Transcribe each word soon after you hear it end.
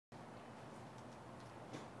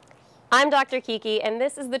I'm Dr. Kiki, and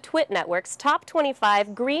this is the TWiT Network's Top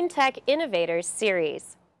 25 Green Tech Innovators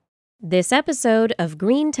series. This episode of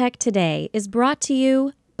Green Tech Today is brought to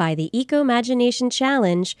you by the Ecomagination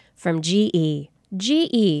Challenge from GE.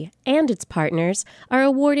 GE and its partners are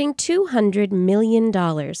awarding $200 million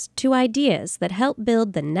to ideas that help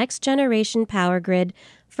build the next generation power grid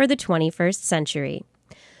for the 21st century.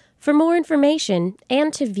 For more information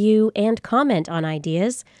and to view and comment on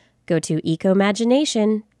ideas, go to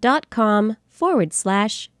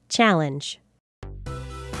ecomagination.com/challenge.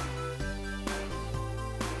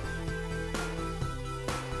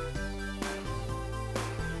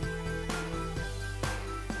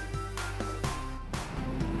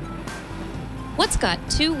 What's got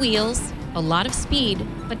two wheels, a lot of speed,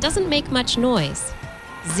 but doesn't make much noise?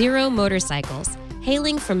 Zero Motorcycles.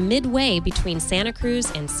 Hailing from midway between Santa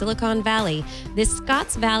Cruz and Silicon Valley, this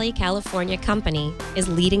Scotts Valley, California company is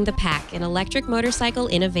leading the pack in electric motorcycle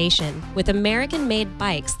innovation with American-made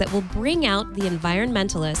bikes that will bring out the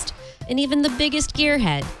environmentalist and even the biggest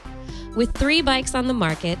gearhead. With 3 bikes on the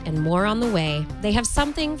market and more on the way, they have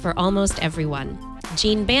something for almost everyone.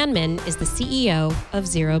 Gene Bandman is the CEO of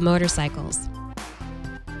Zero Motorcycles.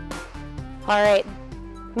 All right,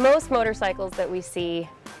 most motorcycles that we see,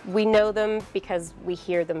 we know them because we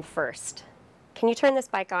hear them first. Can you turn this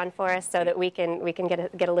bike on for us so that we can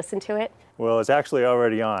get a listen to it? Well, it's actually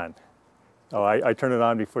already on. Oh, I turned it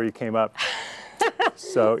on before you came up.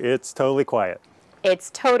 So it's totally quiet. It's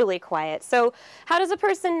totally quiet. So how does a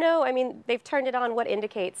person know? I mean, they've turned it on. What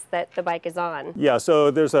indicates that the bike is on? Yeah, so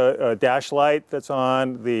there's a dash light that's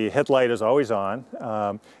on. The headlight is always on.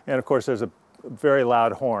 And of course, there's a very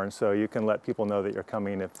loud horn, so you can let people know that you're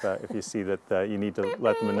coming if you see that you need to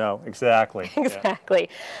let them know. Exactly. Exactly.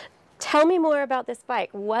 Yeah. Tell me more about this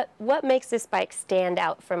bike. What makes this bike stand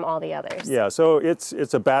out from all the others? Yeah, so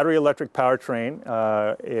it's a battery electric powertrain.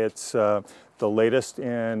 It's the latest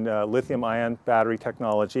in lithium-ion battery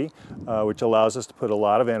technology, which allows us to put a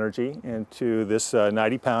lot of energy into this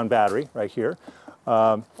 90-pound battery right here.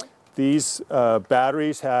 These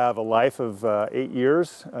batteries have a life of 8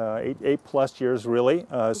 years, 8+ years really,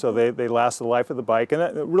 so they last the life of the bike.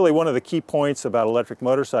 And really one of the key points about electric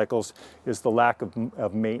motorcycles is the lack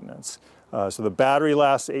of maintenance. So the battery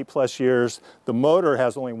lasts 8+ years. The motor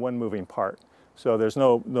has only one moving part. So there's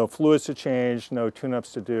no fluids to change, no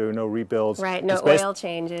tune-ups to do, no rebuilds. Right, no oil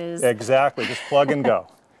changes. Exactly, just plug and go.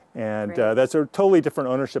 And that's a totally different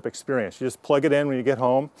ownership experience. You just plug it in when you get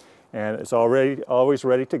home, and it's always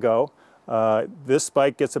ready to go. This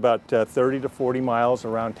bike gets about 30 to 40 miles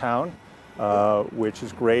around town, which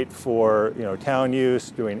is great for town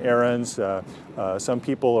use, doing errands. Some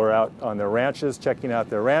people are out on their ranches, checking out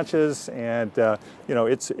their ranches, and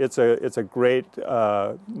it's a great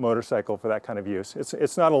motorcycle for that kind of use.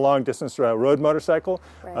 It's not a long distance road motorcycle.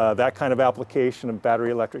 Right. That kind of application of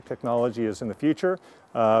battery electric technology is in the future.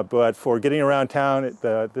 But for getting around town,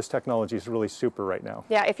 this technology is really super right now.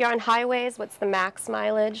 Yeah, if you're on highways, what's the max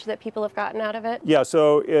mileage that people have gotten out of it? Yeah,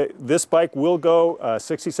 so this bike will go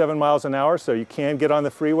 67 miles an hour, so you can get on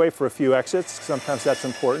the freeway for a few exits. Sometimes that's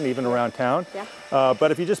important, even around town. Yeah.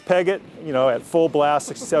 But if you just peg it, at full blast,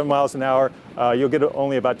 67 miles an hour, you'll get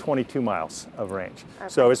only about 22 miles of range. Okay.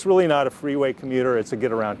 So it's really not a freeway commuter, it's a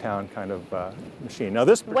get around town kind of machine. Now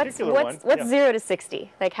this particular one... What's 0 to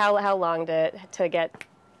 60? Like how long to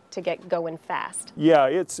get going fast? Yeah,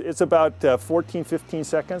 it's about 14, 15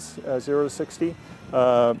 seconds, 0 to 60.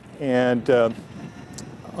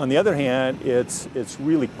 On the other hand, it's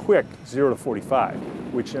really quick, 0 to 45,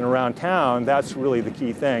 which in around town, that's really the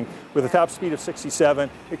key thing. With a top speed of 67,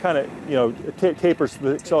 it kind of, tapers,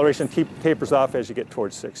 the acceleration tapers off as you get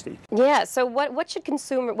towards 60. Yeah, so what do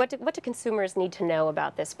consumers need to know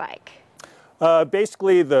about this bike?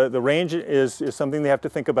 Basically, the range is something they have to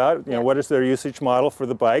think about. What is their usage model for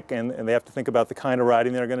the bike, and they have to think about the kind of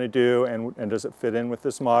riding they're going to do, and does it fit in with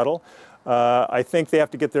this model. I think they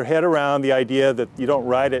have to get their head around the idea that you don't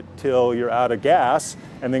ride it till you're out of gas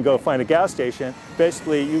and then go find a gas station.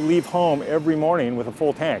 Basically, you leave home every morning with a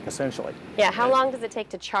full tank, essentially. Yeah, how long does it take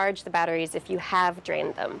to charge the batteries if you have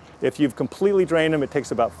drained them? If you've completely drained them, it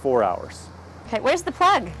takes about 4 hours. Okay, where's the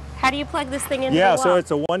plug? How do you plug this thing into the wall? Yeah, so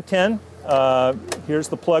it's a 110. Here's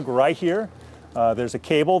the plug right here. There's a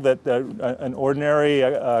cable an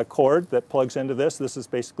ordinary cord that plugs into this. This is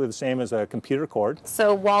basically the same as a computer cord.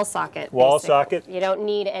 So wall socket. Wall basically. socket. You don't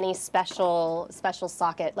need any special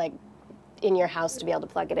socket like in your house to be able to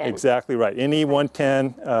plug it in. Exactly right. Any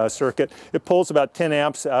 110 circuit. It pulls about 10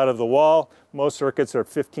 amps out of the wall. Most circuits are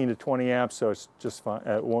 15 to 20 amps, so it's just fine.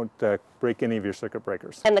 It won't break any of your circuit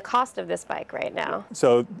breakers. And the cost of this bike right now?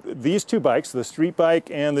 So these two bikes, the street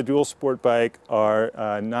bike and the dual sport bike, are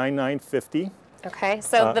 $9,950. Okay,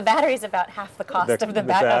 so the battery is about half the cost of the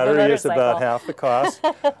battery motorcycle. is about half the cost.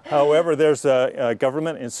 However, there's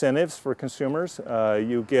government incentives for consumers.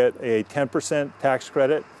 You get a 10% tax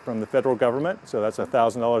credit from the federal government, so that's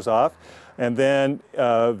 $1,000 off. And then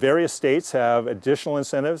various states have additional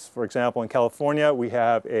incentives. For example, in California, we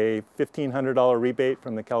have a $1,500 rebate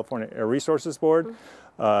from the California Air Resources Board.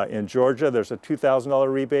 In Georgia, there's a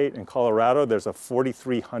 $2,000 rebate. In Colorado, there's a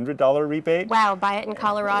 $4,300 rebate. Wow, buy it in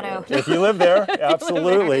Colorado. If you live there,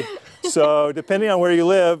 absolutely. So depending on where you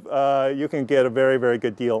live, you can get a very, very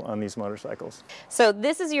good deal on these motorcycles. So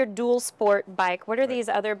this is your dual sport bike. What are these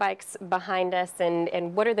other bikes behind us,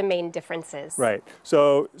 and what are the main differences? Right.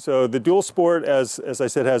 So the dual sport, as I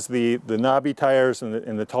said, has the knobby tires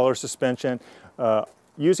and the taller suspension.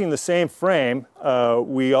 Using the same frame,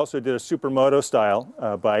 we also did a Supermoto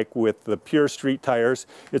style bike with the pure street tires.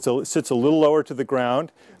 It sits a little lower to the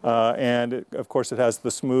ground, and of course it has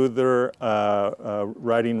the smoother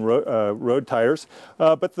riding road tires.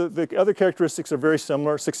 But the other characteristics are very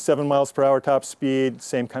similar: 6 to 7 miles per hour top speed,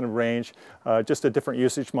 same kind of range, just a different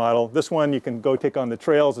usage model. This one you can go take on the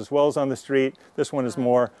trails as well as on the street. This one is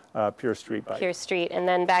more pure street bike. Pure street. And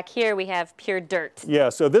then back here we have pure dirt. Yeah,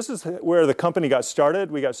 so this is where the company got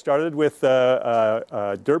started. We got started with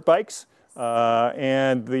dirt bikes.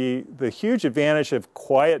 And the huge advantage of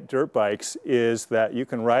quiet dirt bikes is that you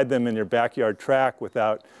can ride them in your backyard track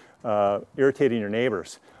without irritating your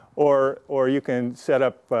neighbors. Or you can set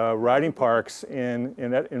up riding parks in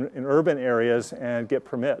urban areas and get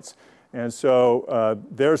permits. And so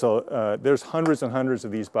there's hundreds and hundreds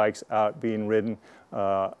of these bikes out being ridden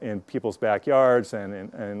in people's backyards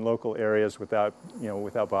and in local areas without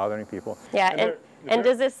bothering people. Yeah, and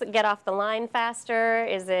does this get off the line faster?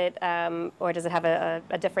 Is it, or does it have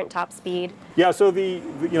a different top speed? Yeah. So the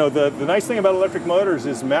nice thing about electric motors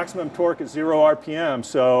is maximum torque at 0 RPM.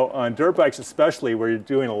 So on dirt bikes especially, where you're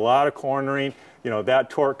doing a lot of cornering, that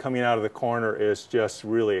torque coming out of the corner is just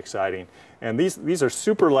really exciting. And these are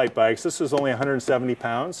super light bikes. This is only 170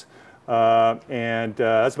 pounds. And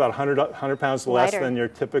that's about 100 pounds less than your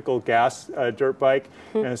typical gas dirt bike.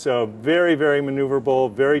 And so very, very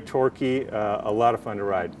maneuverable, very torquey, a lot of fun to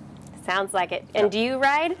ride. Sounds like it. And do you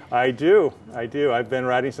ride? I do. I've been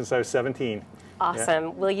riding since I was 17. Awesome. Yeah.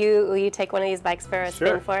 Will you take one of these bikes for a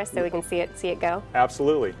spin for us so we can see it go?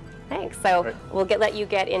 Absolutely. Thanks. So we'll let you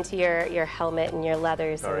get into your helmet and your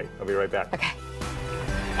leathers. All right. I'll be right back. Okay.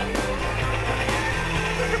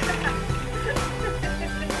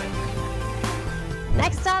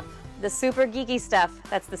 Next up, the super geeky stuff.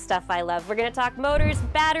 That's the stuff I love. We're going to talk motors,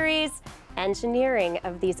 batteries, engineering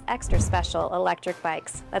of these extra special electric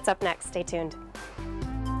bikes. That's up next. Stay tuned.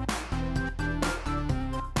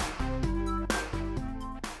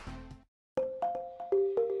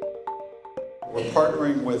 We're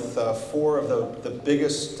partnering with 4 of the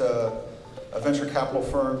biggest venture capital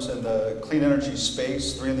firms in the clean energy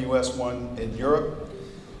space, 3 in the US, 1 in Europe.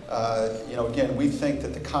 Again, we think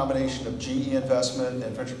that the combination of GE investment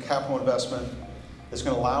and venture capital investment is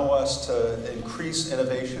going to allow us to increase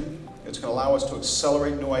innovation. It's going to allow us to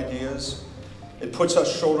accelerate new ideas. It puts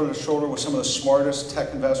us shoulder to shoulder with some of the smartest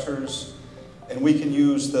tech investors, and we can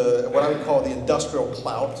use what I would call the industrial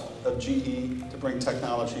clout of GE to bring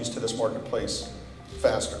technologies to this marketplace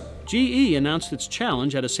faster. GE announced its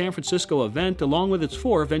challenge at a San Francisco event along with its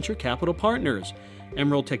 4 venture capital partners.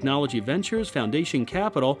 Emerald Technology Ventures, Foundation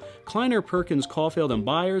Capital, Kleiner Perkins Caulfield &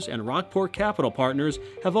 Byers, and Rockport Capital Partners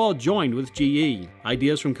have all joined with GE.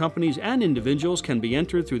 Ideas from companies and individuals can be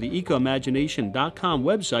entered through the ecoimagination.com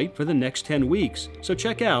website for the next 10 weeks. So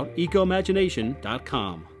check out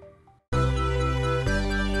ecoimagination.com.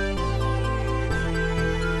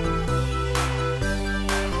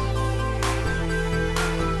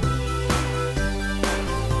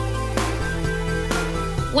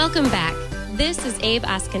 Welcome back. This is Abe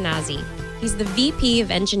Askenazi. He's the VP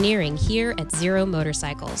of Engineering here at Zero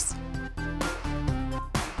Motorcycles.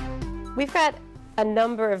 We've got a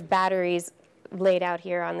number of batteries laid out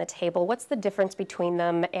here on the table. What's the difference between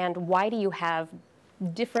them, and why do you have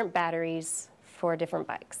different batteries for different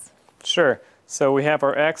bikes? Sure. So we have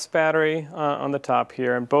our X battery on the top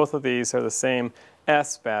here, and both of these are the same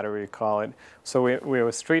S battery, we call it. So we have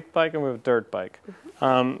a street bike and we have a dirt bike.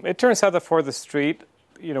 It turns out that for the street,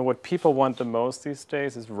 what people want the most these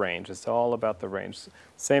days is range. It's all about the range.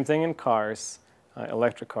 Same thing in cars.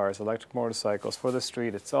 electric cars, electric motorcycles, for the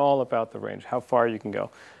street. It's all about the range, how far you can go.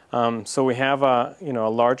 So we have a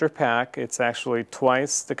larger pack. It's actually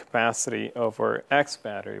twice the capacity of our X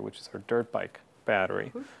battery, which is our dirt bike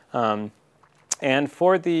battery. And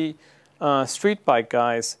for the street bike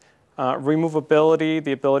guys, removability,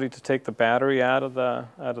 the ability to take the battery out of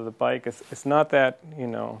the bike, it's not that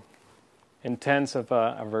intense of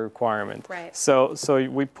a requirement. Right. So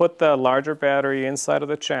we put the larger battery inside of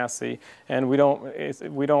the chassis, and we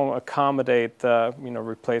don't accommodate the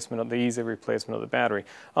easy replacement of the battery.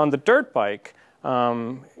 On the dirt bike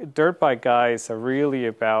guys are really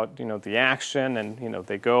about the action, and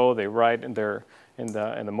they go, they ride in the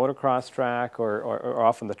motocross track or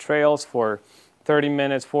off on the trails for 30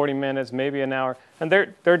 minutes, 40 minutes, maybe an hour, and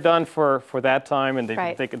they're done for that time, and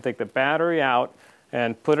they can take the battery out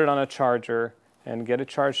and put it on a charger and get it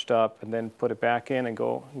charged up, and then put it back in and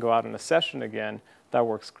go out on a session again. That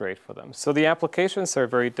works great for them. So the applications are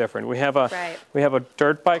very different. We have a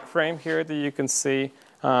dirt bike frame here that you can see,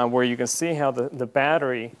 where you can see how the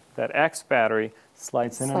battery, that X battery,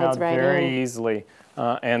 slides in and out very easily,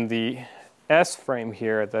 and the S frame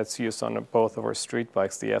here that's used on both of our street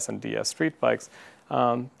bikes, the S and DS street bikes,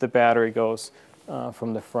 the battery goes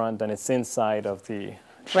from the front, and it's inside of the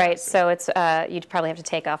chassis. Right, so it's you'd probably have to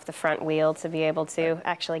take off the front wheel to be able to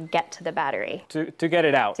actually get to the battery. To get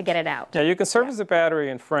it out. To get it out. Yeah, you can service the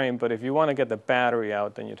battery and frame, but if you want to get the battery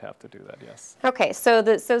out, then you'd have to do that, yes. Okay, so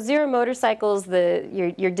Zero Motorcycles,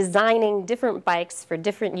 you're designing different bikes for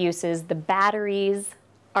different uses. The batteries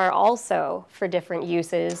are also for different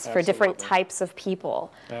uses, for different types of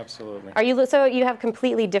people. Absolutely. So you have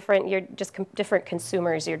completely different, different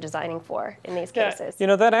consumers you're designing for in these cases.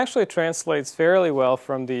 That actually translates fairly well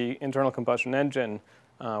from the internal combustion engine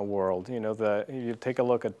world. You take a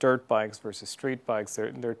look at dirt bikes versus street bikes,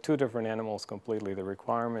 they're two different animals completely. The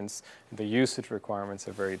requirements, the usage requirements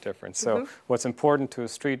are very different. So what's important to a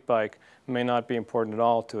street bike may not be important at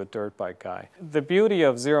all to a dirt bike guy. The beauty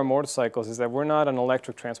of Zero Motorcycles is that we're not an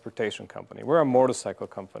electric transportation company. We're a motorcycle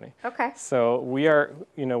company. Okay. So we are,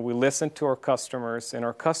 we listen to our customers, and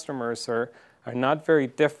our customers are not very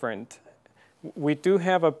different. We do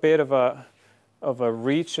have a bit of a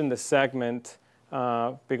reach in the segment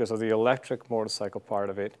because of the electric motorcycle part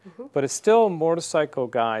of it, but it's still motorcycle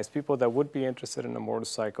guys, people that would be interested in a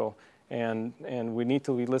motorcycle, and we need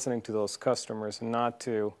to be listening to those customers and not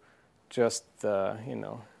to just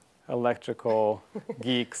electrical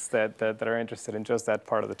geeks that are interested in just that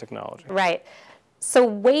part of the technology. Right. So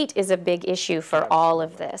weight is a big issue for all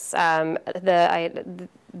of this. The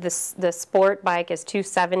sport bike is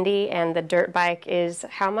 270, and the dirt bike is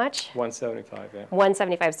how much? 175, yeah.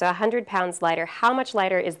 175, so 100 pounds lighter. How much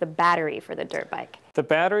lighter is the battery for the dirt bike? The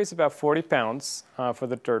battery is about 40 pounds for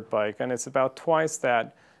the dirt bike, and it's about twice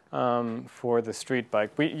that for the street bike.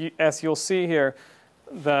 As you'll see here,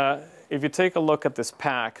 if you take a look at this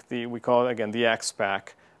pack, we call it again the X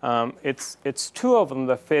pack. It's two of them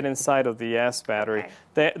that fit inside of the S battery.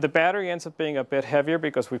 Okay. The battery ends up being a bit heavier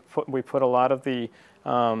because we put a lot of the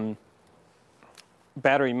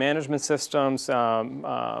battery management systems,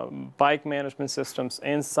 bike management systems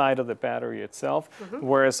inside of the battery itself,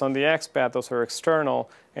 whereas on the X bat, those are external,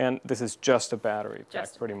 and this is just a battery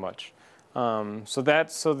pack, pretty much. So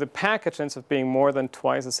the package ends up being more than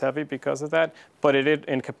twice as heavy because of that, but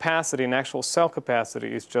in capacity, in actual cell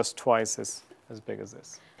capacity, is just twice as big as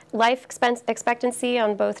this. Life expectancy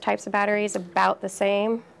on both types of batteries about the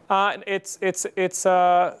same? It's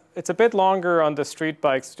a bit longer on the street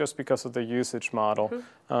bikes just because of the usage model,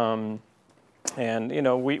 and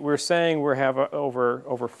we're saying we have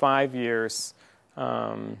over 5 years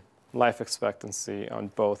life expectancy on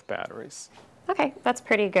both batteries. Okay, that's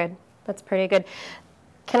pretty good. That's pretty good.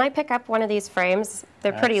 Can I pick up one of these frames?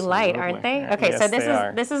 They're pretty light, aren't they? Okay, yes, so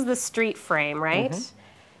this is the street frame, right?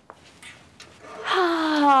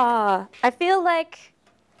 I feel like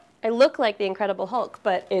I look like the Incredible Hulk,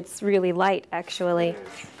 but it's really light, actually.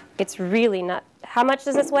 It's really not. How much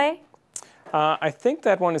does this weigh? I think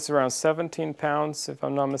that one is around 17 pounds, if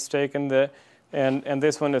I'm not mistaken. And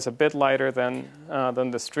this one is a bit lighter than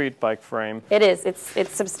the street bike frame. It is.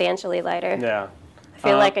 It's substantially lighter. Yeah. I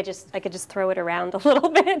feel like I could just throw it around a little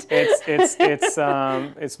bit.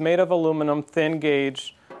 It's made of aluminum, thin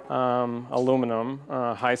gauge aluminum,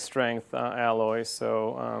 high strength alloy.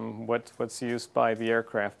 So what's used by the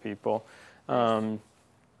aircraft people, and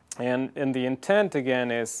the intent again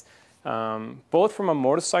is both from a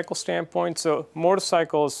motorcycle standpoint. So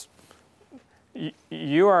motorcycles,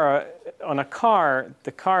 you are on a car.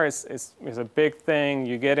 The car is a big thing.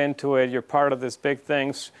 You get into it. You're part of this big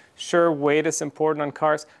thing. Sure, weight is important on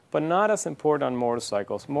cars, but not as important on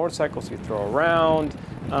motorcycles. Motorcycles you throw around.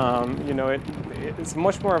 You know, it's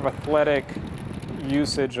much more of athletic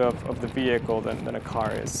usage of the vehicle than a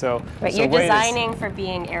car is. So, right, so you're designing for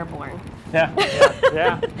being airborne. Yeah.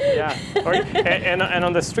 And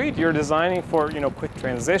on the street, you're designing for, you know, quick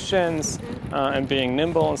transitions and being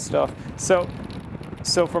nimble and stuff. So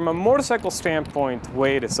from a motorcycle standpoint,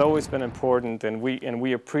 weight has always been important, and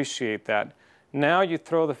we appreciate that. Now you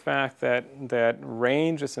throw the fact that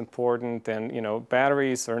range is important, and, you know,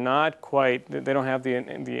 batteries are not quite, they don't have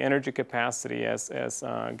the energy capacity as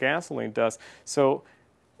gasoline does. So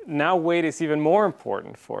now weight is even more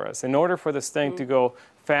important for us. In order for this thing to go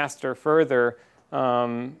faster, further,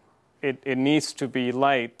 it needs to be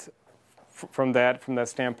light from that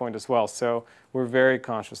standpoint as well. So we're very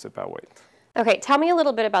conscious about weight. Okay, tell me a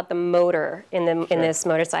little bit about the motor in this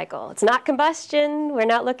motorcycle. It's not combustion. We're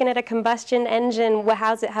not looking at a combustion engine.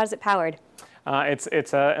 How's it powered?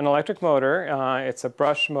 It's an electric motor. It's a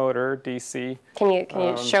brush motor, DC. Can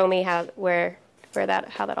you show me how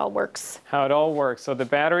that all works? How it all works. So the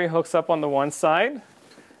battery hooks up on the one side,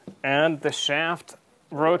 and the shaft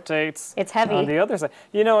rotates. It's heavy. On the other side.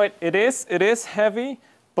 You know, it is heavy.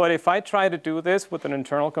 But if I try to do this with an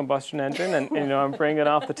internal combustion engine and, you know, I'm bringing it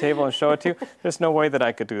off the table and show it to you, there's no way that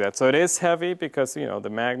I could do that. So it is heavy because, you know, the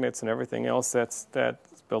magnets and everything else that's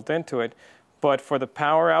built into it. But for the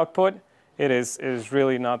power output, it is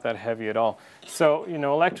really not that heavy at all. So, you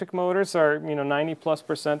know, electric motors are, you know,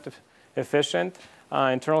 90+% efficient.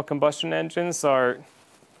 Internal combustion engines are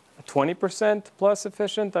 20% plus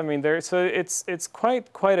efficient. I mean, so it's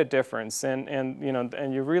quite a difference, and you know,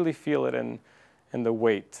 and you really feel it in the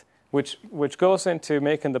weight, which goes into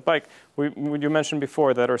making the bike. You mentioned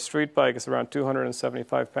before that our street bike is around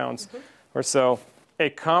 275 pounds or so. A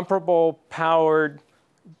comparable powered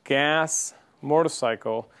gas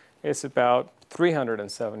motorcycle is about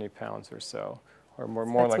 370 pounds or so, or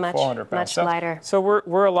more like 400 pounds. Much lighter. So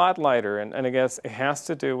we're a lot lighter, and I guess it has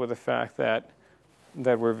to do with the fact that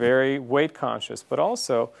we're very weight conscious, but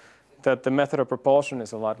also that the method of propulsion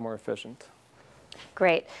is a lot more efficient.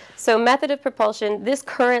 Great. So method of propulsion, this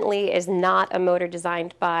currently is not a motor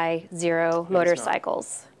designed by Zero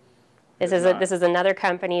Motorcycles. This is another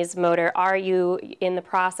company's motor. Are you in the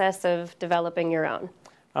process of developing your own?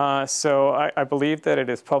 So I believe that it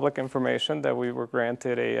is public information that we were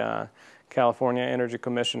granted a California Energy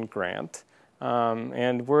Commission grant.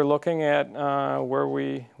 And we're looking at where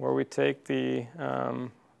we take the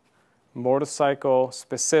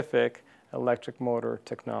motorcycle-specific electric motor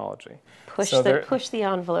technology. Push the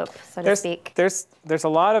envelope, so to speak. There's a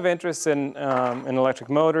lot of interest in electric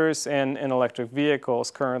motors and in electric vehicles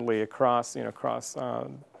currently across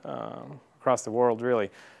the world, really.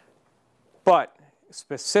 But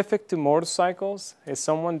specific to motorcycles, is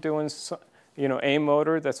someone doing a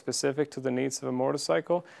motor that's specific to the needs of a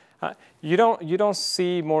motorcycle? You don't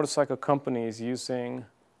see motorcycle companies using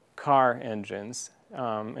car engines.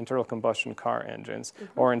 Internal combustion car engines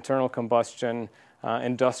or internal combustion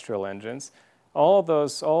industrial engines. All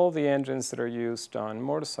the engines that are used on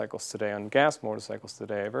motorcycles today, on gas motorcycles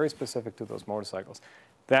today, are very specific to those motorcycles.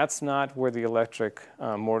 That's not where the electric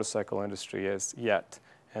motorcycle industry is yet.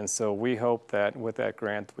 And so we hope that with that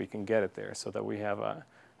grant we can get it there so that we have a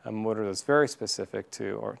motor that's very specific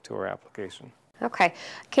to our application. Okay.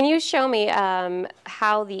 Can you show me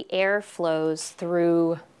how the air flows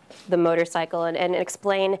through the motorcycle and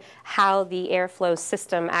explain how the airflow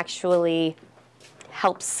system actually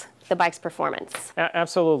helps the bike's performance?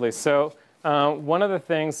 Absolutely. So one of the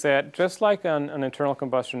things that, just like on internal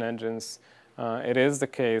combustion engines, it is the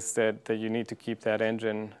case that you need to keep that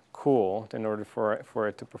engine cool in order for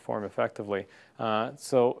it to perform effectively.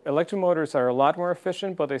 So electric motors are a lot more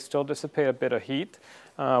efficient, but they still dissipate a bit of heat.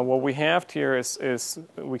 What we have here is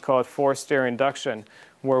we call it forced air induction,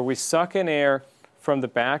 where we suck in air from the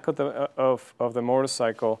back of the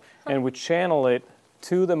motorcycle, and we channel it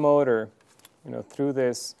to the motor, through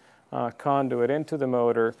this conduit into the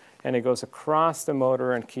motor, and it goes across the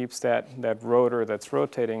motor and keeps that rotor that's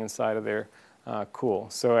rotating inside of there cool.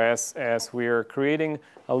 So as we are creating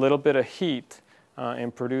a little bit of heat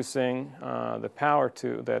in producing the power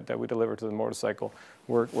that we deliver to the motorcycle,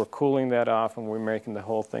 we're cooling that off, and we're making the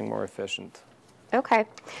whole thing more efficient. Okay.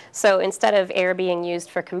 So instead of air being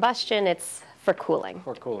used for combustion, it's for cooling.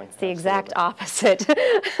 For cooling. It's the exact opposite.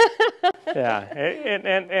 Yeah,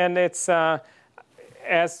 and it's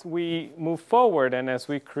as we move forward and as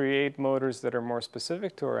we create motors that are more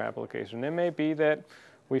specific to our application, it may be that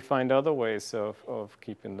we find other ways of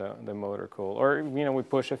keeping the motor cool. Or, you know, we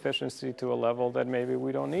push efficiency to a level that maybe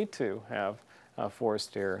we don't need to have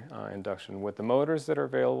forced air induction. With the motors that are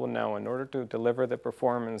available now, in order to deliver the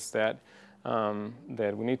performance that,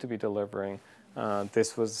 that we need to be delivering,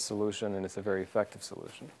 this was the solution, and it's a very effective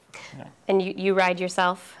solution. Yeah. And you ride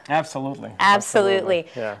yourself? Absolutely. Absolutely.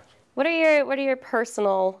 Yeah. What are your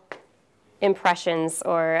personal impressions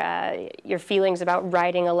or your feelings about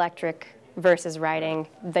riding electric versus riding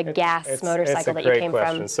the gas motorcycle that you came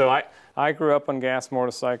from? So I grew up on gas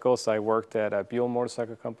motorcycles. I worked at a Buell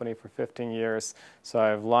Motorcycle Company for 15 years, so I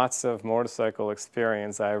have lots of motorcycle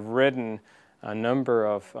experience. I've ridden a number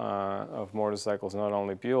of motorcycles, not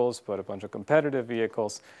only Buells, but a bunch of competitive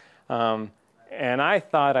vehicles. And I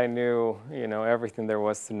thought I knew, you know, everything there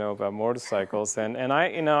was to know about motorcycles, and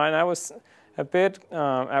I was a bit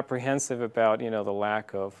apprehensive about, you know, the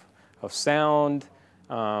lack of sound,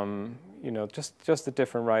 you know, just a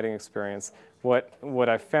different riding experience. What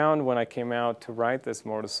I found when I came out to ride this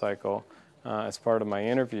motorcycle as part of my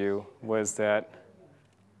interview was that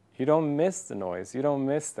you don't miss the noise. You don't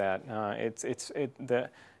miss that.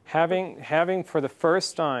 Having for the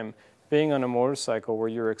first time being on a motorcycle where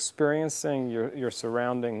you're experiencing your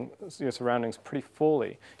surroundings pretty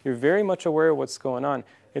fully. You're very much aware of what's going on.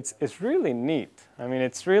 It's really neat. I mean,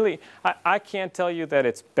 it's really, I can't tell you that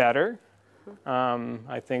it's better.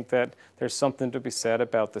 I think that there's something to be said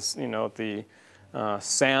about this, you know, the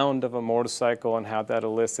sound of a motorcycle and how that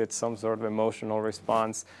elicits some sort of emotional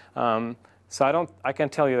response. So I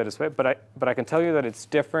can't tell you that it's better, but I can tell you that it's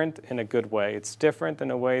different in a good way. It's different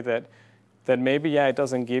in a way that maybe, yeah, it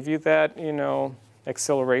doesn't give you that, you know,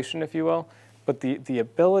 acceleration, if you will, but the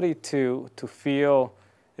ability to feel,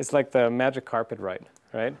 it's like the magic carpet ride,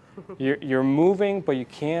 right? You're moving, but you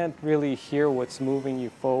can't really hear what's moving you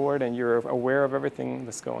forward, and you're aware of everything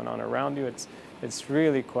that's going on around you. It's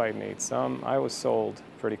really quite neat. So I was sold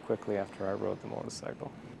pretty quickly after I rode the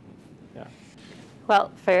motorcycle. Yeah.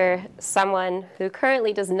 Well, for someone who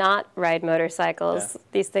currently does not ride motorcycles, Yeah.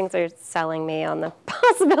 these things are selling me on the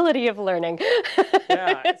possibility of learning.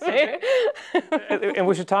 Yeah, and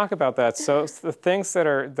we should talk about that. So the things that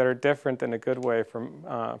are different in a good way from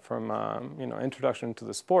you know, introduction to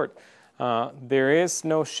the sport, there is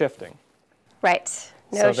no shifting. Right.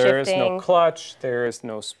 No so shifting. There is no clutch. There is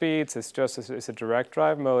no speeds. It's a direct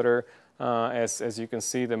drive motor. As you can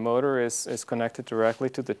see, the motor is connected directly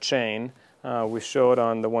to the chain. We showed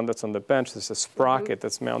on the one that's on the bench, there's a sprocket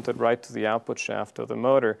that's mounted right to the output shaft of the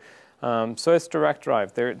motor. So it's direct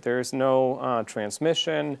drive. There's no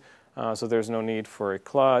transmission, so there's no need for a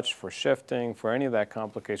clutch, for shifting, for any of that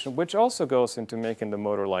complication, which also goes into making the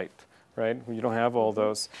motor light, right? You don't have all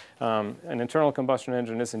those. An internal combustion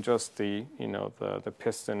engine isn't just the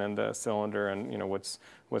piston and the cylinder and, you know,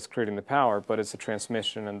 what's creating the power, but it's the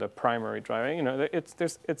transmission and the primary drive. You know,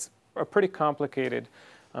 it's a pretty complicated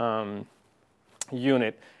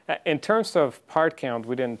unit. In terms of part count,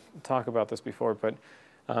 we didn't talk about this before, but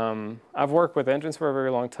I've worked with engines for a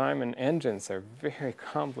very long time, and engines are very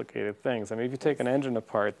complicated things. I mean, if you take an engine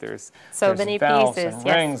apart, there's many valves pieces, and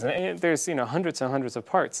yes. rings, and there's, you know, hundreds and hundreds of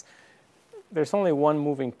parts. There's only one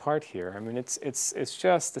moving part here. I mean, it's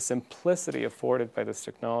just the simplicity afforded by this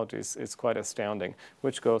technology is quite astounding,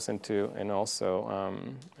 which goes into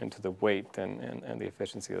into the weight and the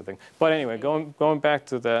efficiency of the thing. But anyway, going back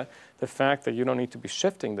to the fact that you don't need to be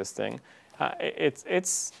shifting this thing,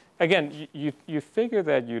 it's again, you figure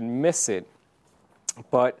that you'd miss it,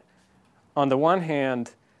 but on the one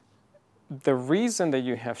hand, the reason that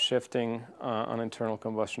you have shifting on internal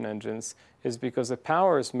combustion engines is because the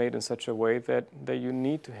power is made in such a way that you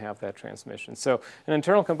need to have that transmission. So an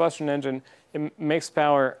internal combustion engine, it makes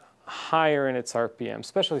power higher in its RPM,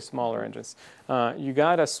 especially smaller engines. You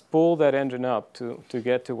got to spool that engine up to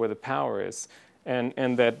get to where the power is.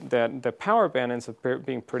 And that the power band ends up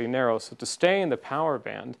being pretty narrow. So to stay in the power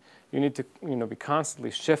band, you need to, you know, be constantly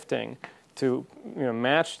shifting to, you know,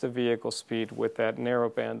 match the vehicle speed with that narrow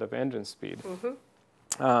band of engine speed.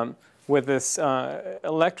 Mm-hmm. With this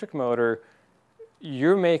electric motor,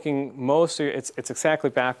 you're making most of it's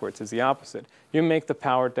exactly backwards. It's the opposite. You make the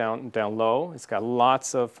power down low. It's got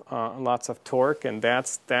lots of torque, and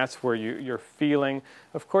that's where you're feeling.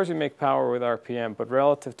 Of course, you make power with RPM, but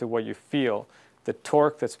relative to what you feel, the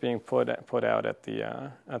torque that's being put out at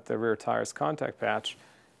the rear tire's contact patch,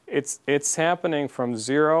 it's happening from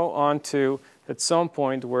zero onto at some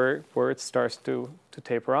point where it starts to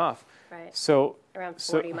taper off. Right. So around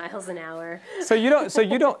 40 miles an hour. So you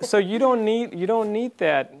don't need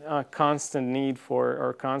that constant need for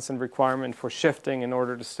or constant requirement for shifting in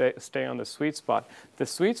order to stay on the sweet spot. The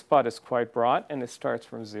sweet spot is quite broad, and it starts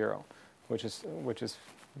from zero, which is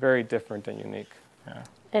very different and unique. Yeah.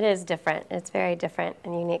 It is different. It's very different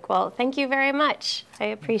and unique. Well, thank you very much. I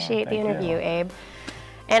appreciate the interview, Abe.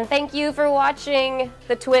 And thank you for watching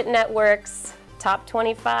the TWiT Network's Top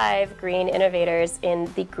 25 Green Innovators in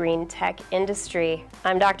the Green Tech Industry.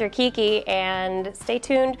 I'm Dr. Kiki, and stay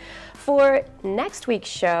tuned for next week's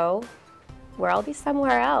show, where I'll be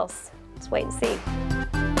somewhere else. Let's wait and see.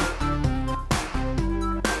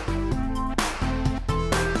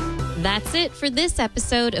 That's it for this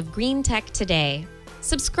episode of Green Tech Today.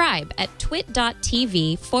 Subscribe at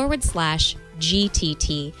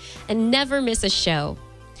twit.tv/GTT and never miss a show.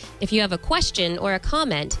 If you have a question or a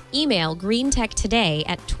comment, email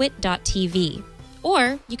greentechtoday@twit.tv.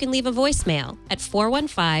 Or you can leave a voicemail at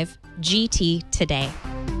 415-GT-TODAY.